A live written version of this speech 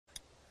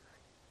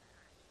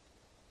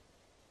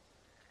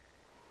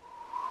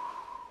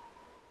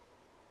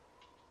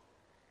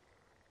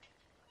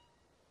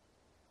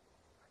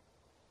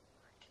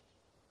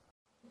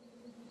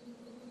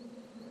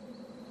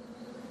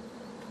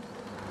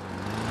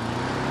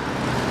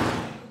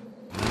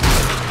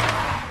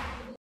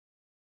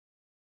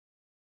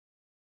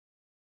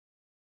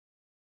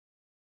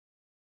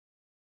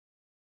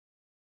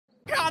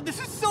God, this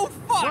is so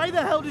fucked! Why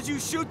the hell did you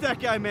shoot that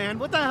guy, man?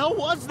 What the hell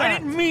was that? I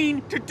didn't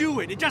mean to do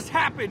it. It just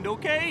happened,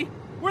 okay?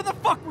 Where the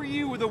fuck were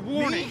you with a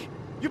warning? Me?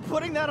 You're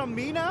putting that on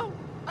me now?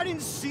 I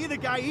didn't see the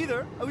guy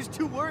either. I was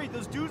too worried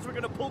those dudes were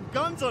gonna pull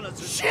guns on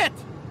us. Shit!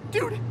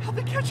 Dude, how'd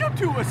they catch up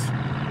to us?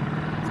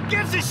 Who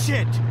gives a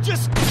shit?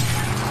 Just...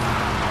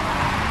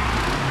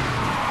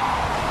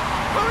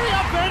 Hurry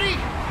up, Eddie!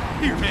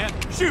 Here, man.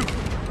 Shoot!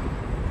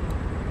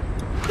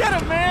 Get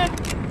him, man!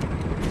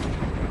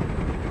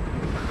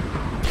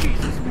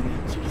 Jesus,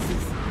 man.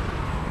 Jesus.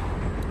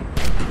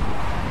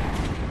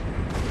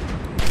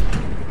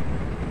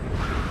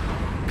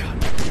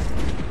 God.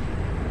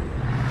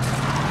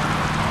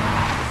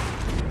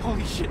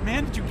 Holy shit,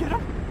 man. Did you get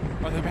him?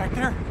 Are they back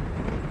there?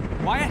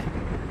 Wyatt?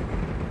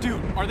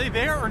 Dude, are they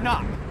there or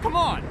not? Come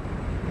on!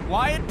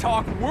 Wyatt,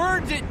 talk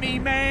words at me,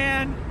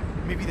 man!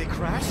 Maybe they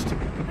crashed?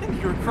 I didn't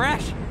hear a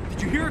crash.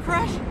 Did you hear a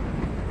crash?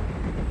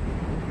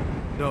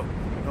 No,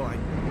 I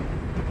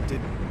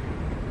didn't.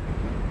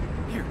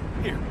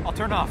 Here, I'll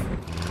turn off.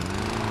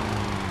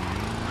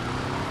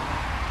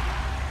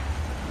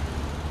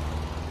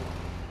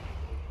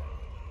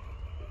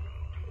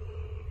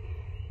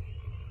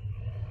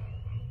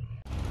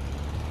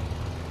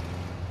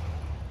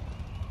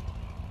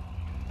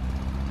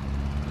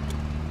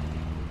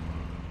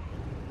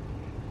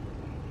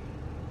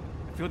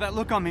 Feel that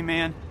look on me,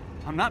 man.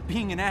 I'm not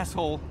being an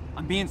asshole.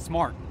 I'm being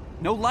smart.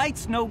 No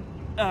lights, no,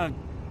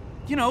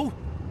 you know,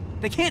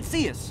 they can't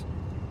see us.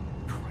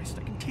 Christ,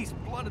 I can taste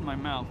blood in my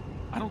mouth.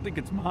 I don't think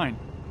it's mine.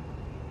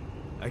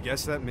 I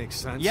guess that makes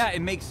sense. Yeah,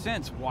 it makes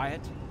sense,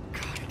 Wyatt.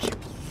 God, I can't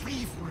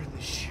believe we're in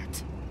this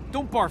shit.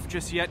 Don't barf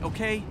just yet,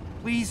 okay?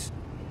 Please?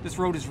 This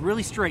road is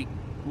really straight.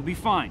 We'll be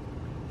fine.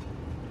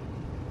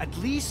 At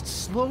least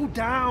slow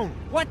down.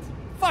 What?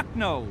 Fuck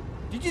no.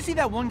 Did you see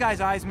that one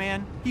guy's eyes,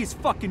 man? He is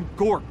fucking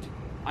gorked.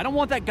 I don't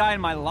want that guy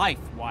in my life,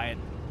 Wyatt.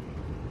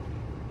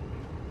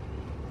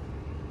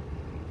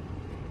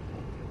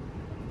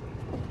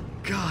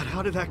 God,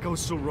 how did that go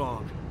so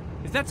wrong?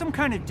 Is that some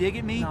kind of dig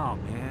at me? No,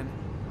 man.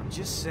 I'm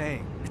just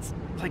saying. It's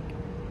like,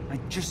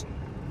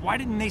 why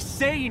didn't they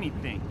say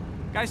anything?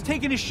 Guy's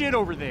taking his shit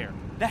over there.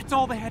 That's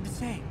all they had to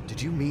say.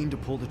 Did you mean to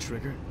pull the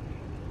trigger?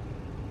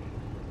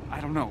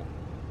 I don't know.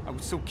 I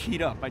was so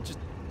keyed up, Damn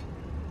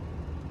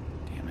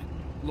it.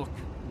 Look,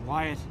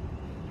 Wyatt,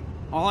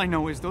 all I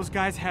know is those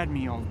guys had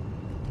me all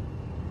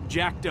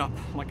jacked up,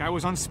 like I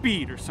was on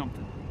speed or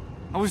something.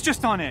 I was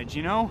just on edge,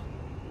 you know?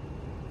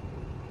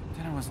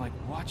 Then I was like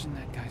watching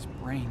that guy's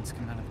brains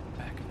come out of the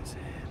back of his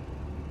head.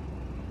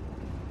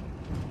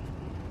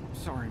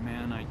 Sorry,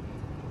 man,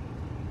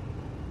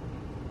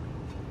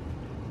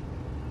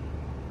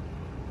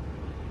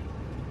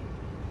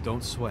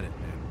 Don't sweat it,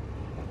 man.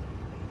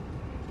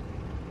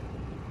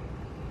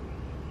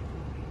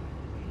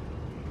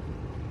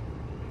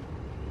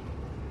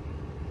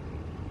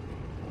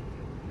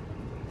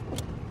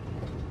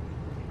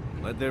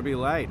 Let there be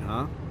light,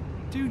 huh?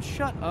 Dude,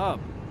 shut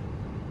up.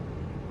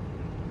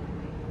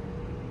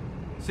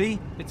 See?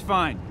 It's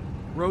fine.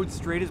 Road's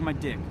straight as my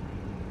dick.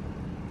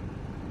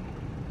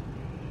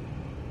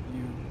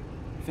 You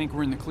think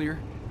we're in the clear?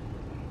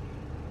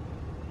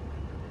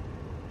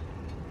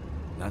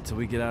 Not till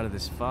we get out of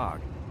this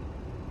fog.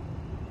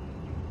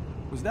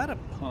 Was that a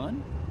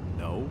pun?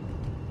 No.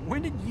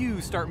 When did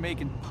you start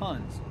making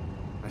puns?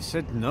 I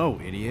said no,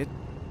 idiot.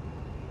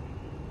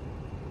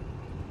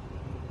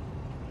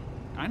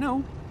 I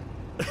know.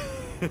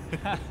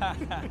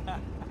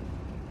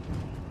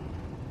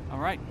 All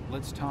right,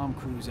 let's Tom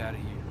Cruise out of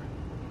here.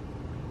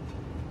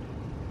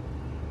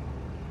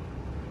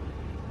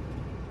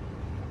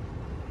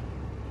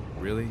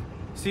 Really?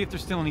 See if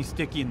there's still any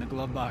sticky in the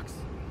glove box.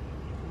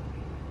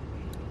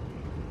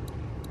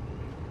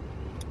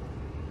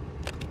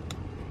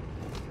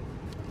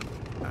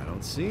 I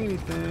don't see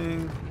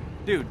anything.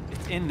 Dude,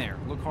 it's in there.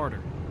 Look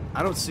harder.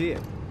 I don't see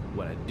it.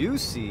 What I do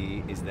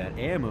see is that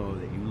ammo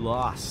that you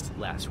lost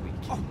last week.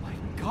 Oh my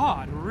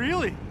God,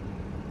 really?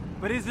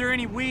 But is there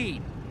any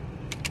weed?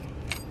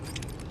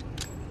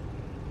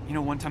 You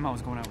know, one time I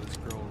was going out with this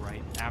girl,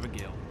 right?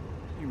 Abigail.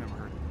 You remember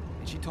her.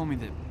 And she told me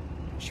that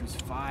when she was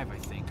 5, I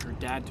think, her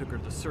dad took her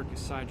to the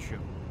circus sideshow.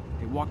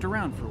 They walked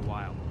around for a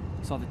while.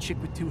 Saw the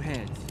chick with 2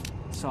 heads.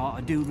 Saw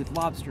a dude with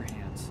lobster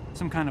hands.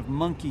 Some kind of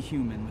monkey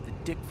human with a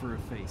dick for a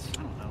face.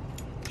 I don't know.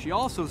 She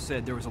also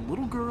said there was a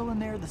little girl in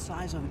there the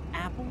size of an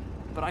apple,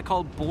 but I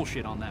called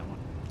bullshit on that one.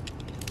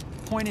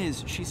 Point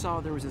is, she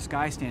saw there was this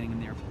guy standing in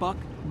there, buck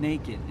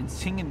naked, and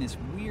singing this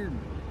weird...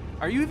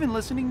 Are you even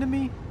listening to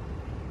me?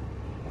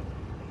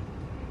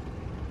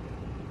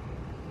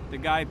 The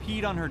guy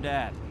peed on her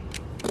dad.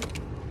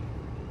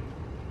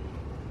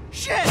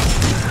 Shit!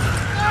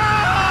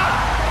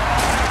 Ah!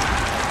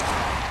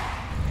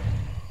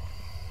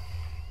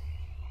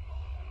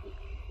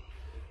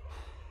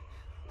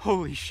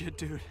 Holy shit,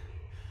 dude.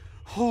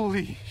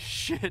 Holy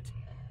shit.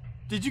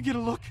 Did you get a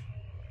look?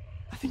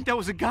 I think that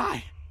was a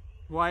guy.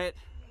 Wyatt,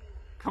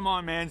 come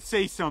on, man,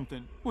 say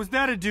something. Was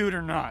that a dude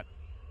or not?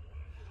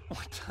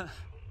 What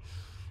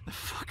the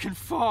fucking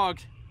fog.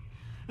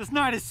 This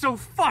night is so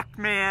fucked,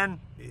 man.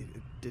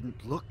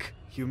 didn't look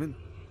human,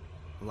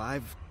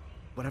 alive,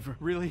 whatever.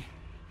 Really?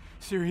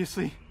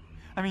 Seriously?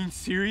 I mean,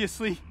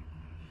 seriously?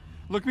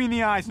 Look me in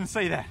the eyes and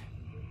say that.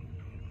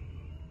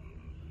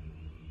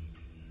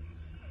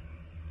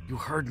 You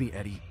heard me,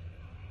 Eddie.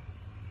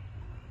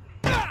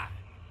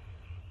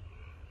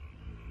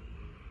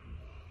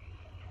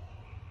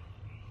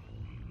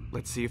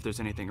 Let's see if there's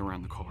anything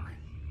around the car.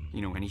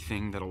 You know,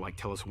 anything that'll, like,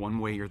 tell us one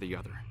way or the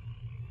other.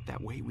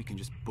 That way we can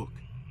just book.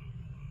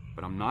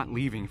 But I'm not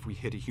leaving if we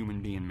hit a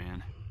human being,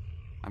 man.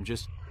 I'm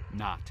just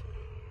not.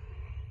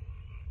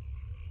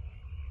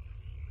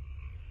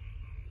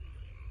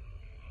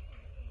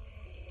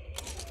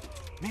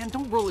 Man,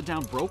 don't roll it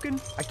down broken.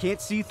 I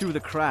can't see through the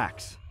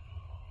cracks.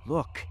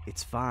 Look,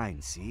 it's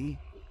fine, see?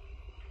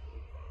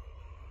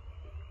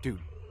 Dude,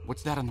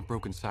 what's that on the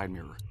broken side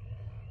mirror?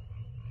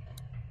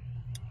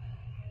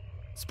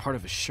 It's part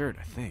of a shirt,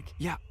 I think.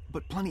 Yeah,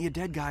 but plenty of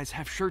dead guys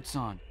have shirts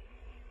on.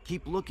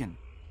 Keep looking.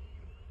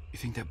 You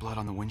think that blood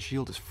on the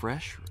windshield is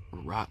fresh or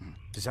rotten?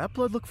 Does that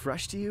blood look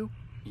fresh to you?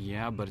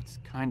 Yeah, but it's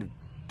kind of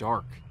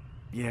dark.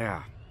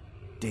 Yeah.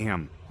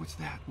 Damn. What's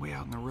that way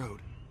out in the road?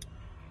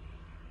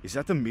 Is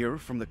that the mirror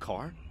from the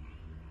car?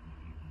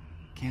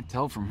 Can't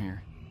tell from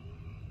here.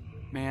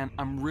 Man,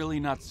 I'm really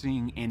not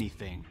seeing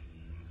anything.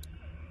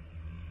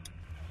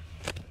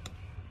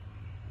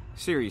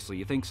 Seriously,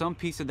 you think some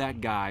piece of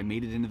that guy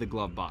made it into the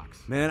glove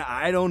box? Man,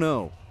 I don't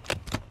know.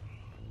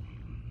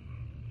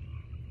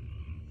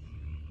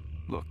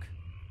 Look,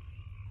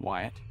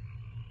 Wyatt.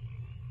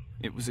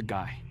 It was a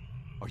guy.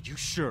 Are you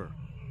sure?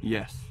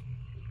 Yes.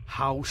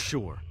 How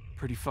sure?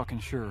 Pretty fucking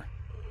sure.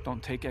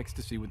 Don't take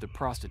ecstasy with the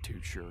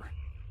prostitute, sure.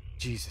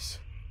 Jesus.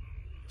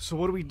 So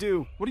what do we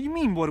do? What do you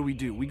mean, what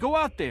do? We go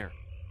out there.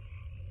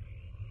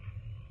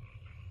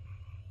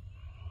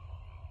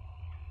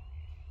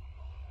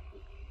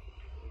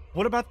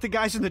 What about the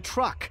guys in the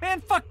truck?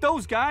 Man, fuck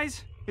those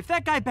guys. If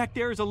that guy back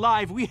there is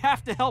alive, we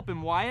have to help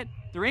him, Wyatt.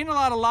 There ain't a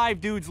lot of live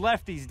dudes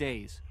left these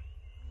days.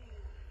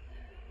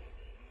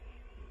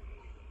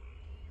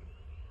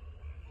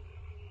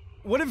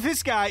 What if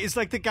this guy is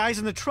like the guys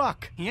in the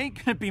truck? He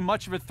ain't gonna be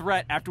much of a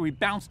threat after we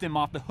bounced him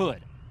off the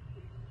hood.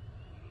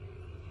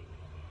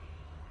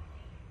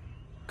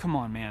 Come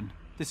on, man.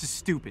 This is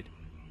stupid.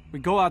 We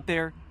go out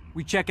there,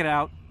 we check it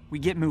out, we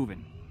get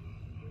moving.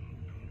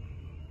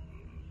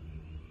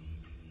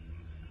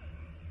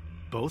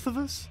 Both of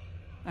us?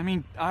 I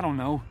mean, I don't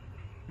know.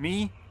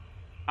 Me?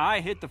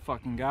 I hit the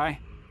fucking guy.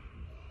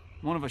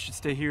 One of us should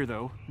stay here,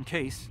 though, in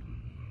case.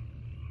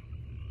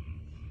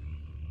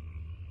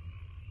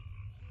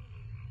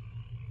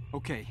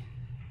 Okay.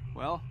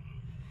 Well...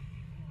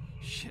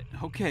 Shit,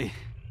 okay.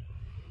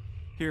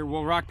 Here,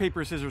 we'll rock,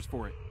 paper, scissors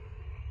for it.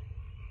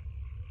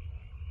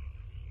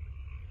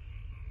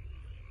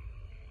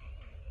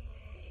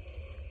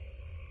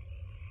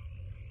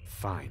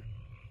 Fine.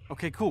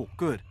 Okay, cool,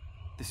 good.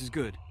 This is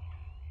good.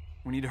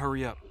 We need to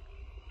hurry up.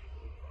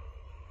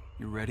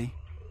 You ready?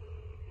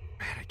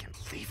 Man, I can't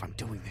believe I'm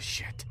doing this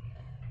shit.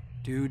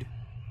 Dude,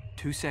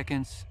 2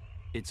 seconds,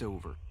 it's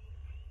over.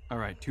 All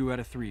right, 2 out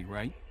of 3,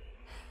 right?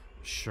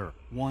 Sure.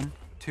 1,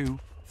 2,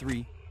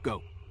 3,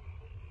 go.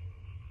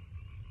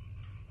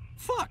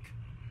 Fuck!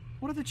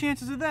 What are the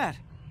chances of that?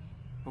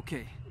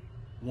 Okay.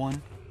 1,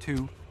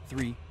 2,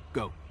 3,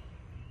 go.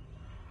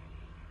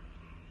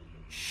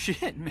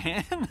 Shit,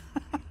 man!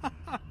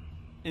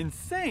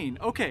 Insane!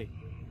 Okay,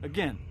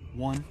 again.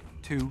 1,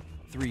 2,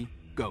 3,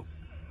 go.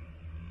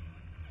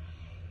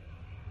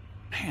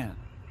 Man.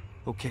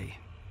 Okay.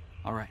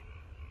 All right.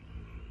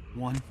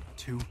 1,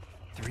 2,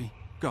 3,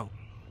 go.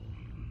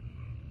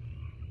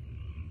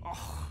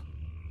 Oh.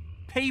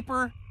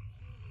 Paper?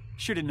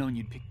 Should have known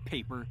you'd pick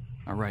paper.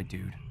 All right,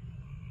 dude.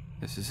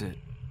 This is it.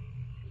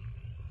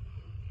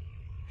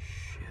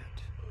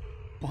 Shit.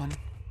 1,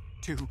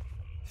 2,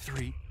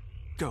 3,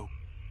 go.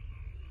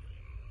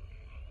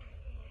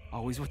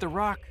 Always with the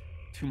rock.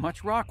 Too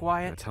much rock,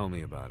 Wyatt. Now tell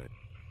me about it.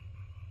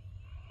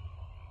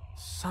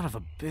 Son of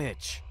a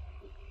bitch.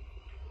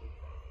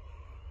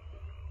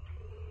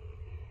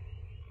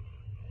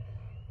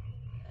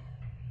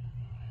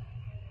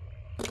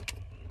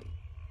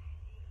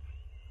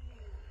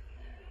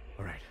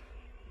 All right.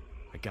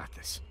 I got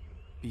this.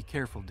 Be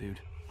careful, dude.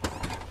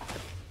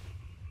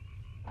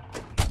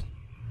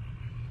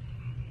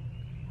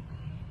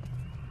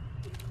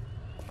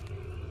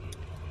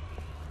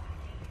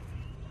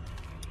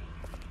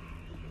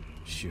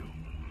 Shoe.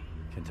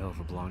 Can't tell if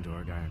it belonged to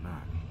our guy or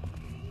not.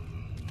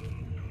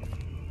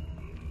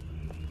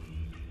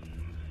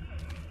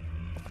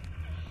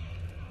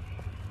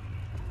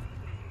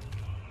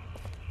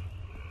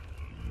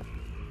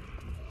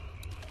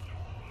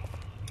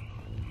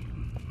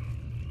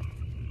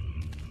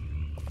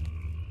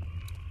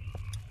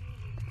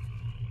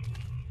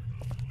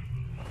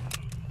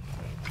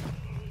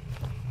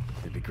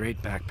 It'd be a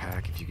great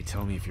backpack if you could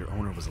tell me if your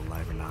owner was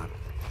alive or not.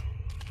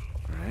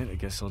 Alright, I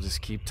guess I'll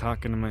just keep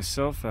talking to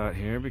myself out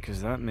here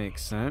because that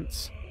makes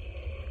sense.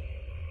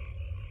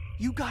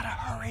 You gotta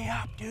hurry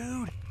up,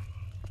 dude.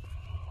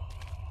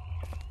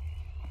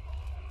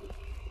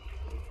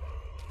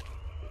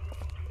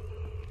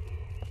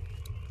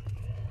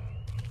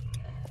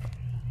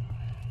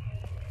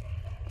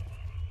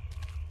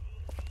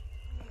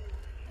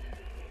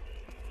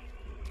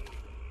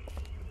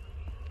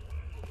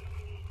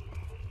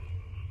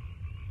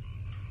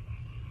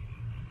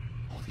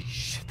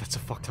 That's a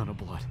fuck ton of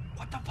blood.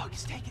 What the fuck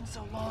is taking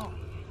so long?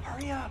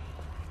 Hurry up!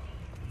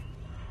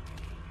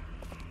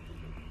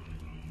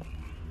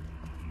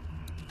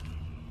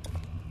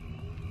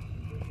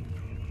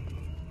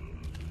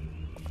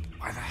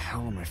 Why the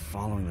hell am I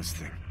following this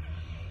thing?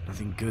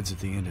 Nothing good's at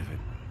the end of it.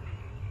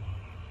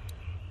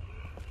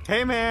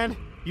 Hey man,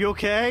 you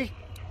okay?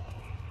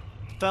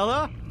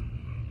 Fella?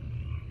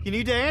 You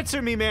need to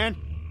answer me, man.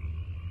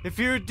 If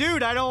you're a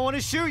dude, I don't want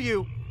to shoot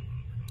you.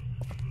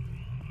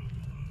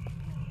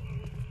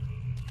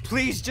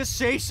 Please, just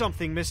say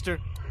something, mister.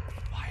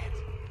 Wyatt,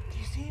 do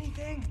you see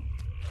anything?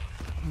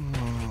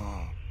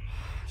 Oh,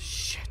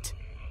 shit.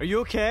 Are you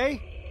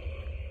okay?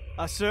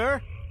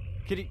 Sir?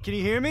 Can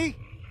you hear me?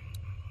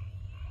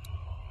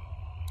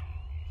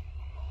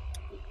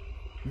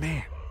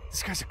 Man,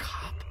 this guy's a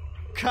cop.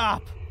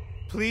 Cop,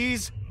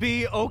 please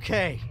be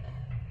okay.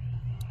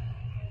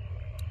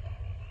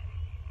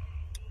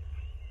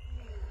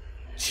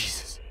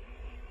 Jesus,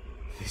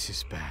 this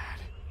is bad.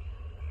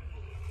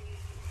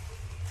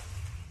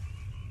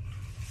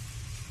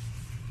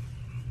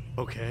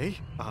 Okay,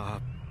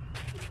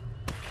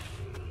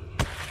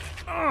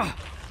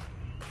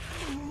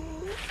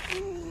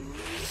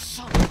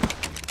 Son of a...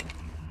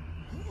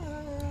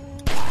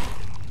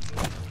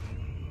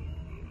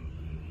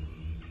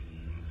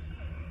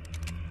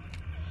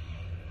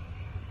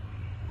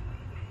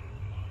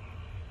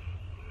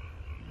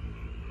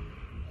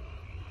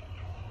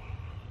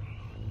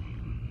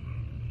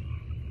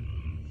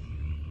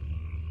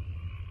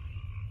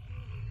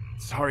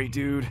 Sorry,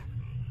 dude.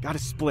 Gotta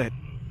split.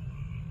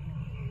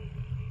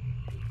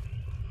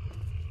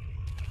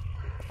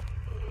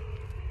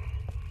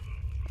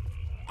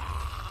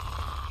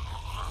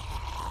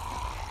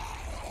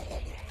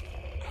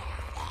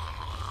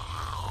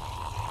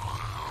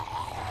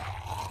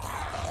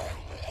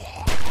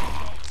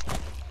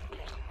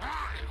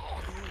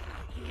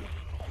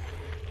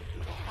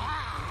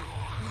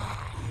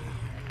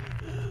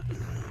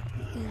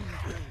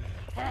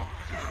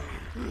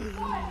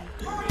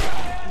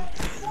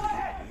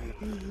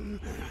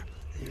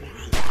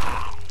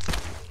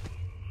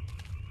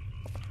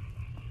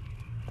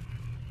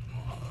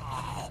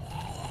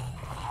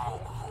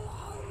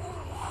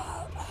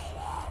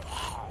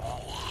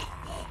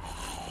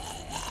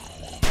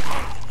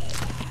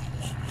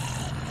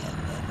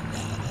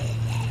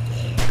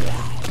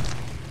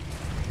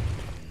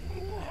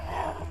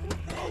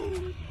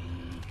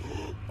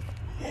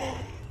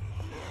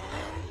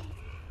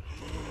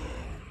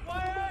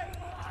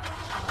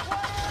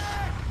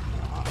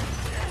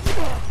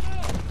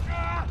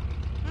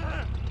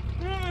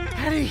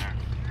 Eddie!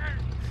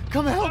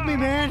 Come help me,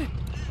 man!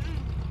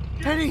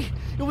 Eddie,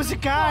 it was a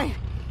guy!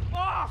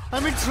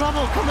 I'm in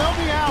trouble, come help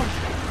me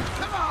out!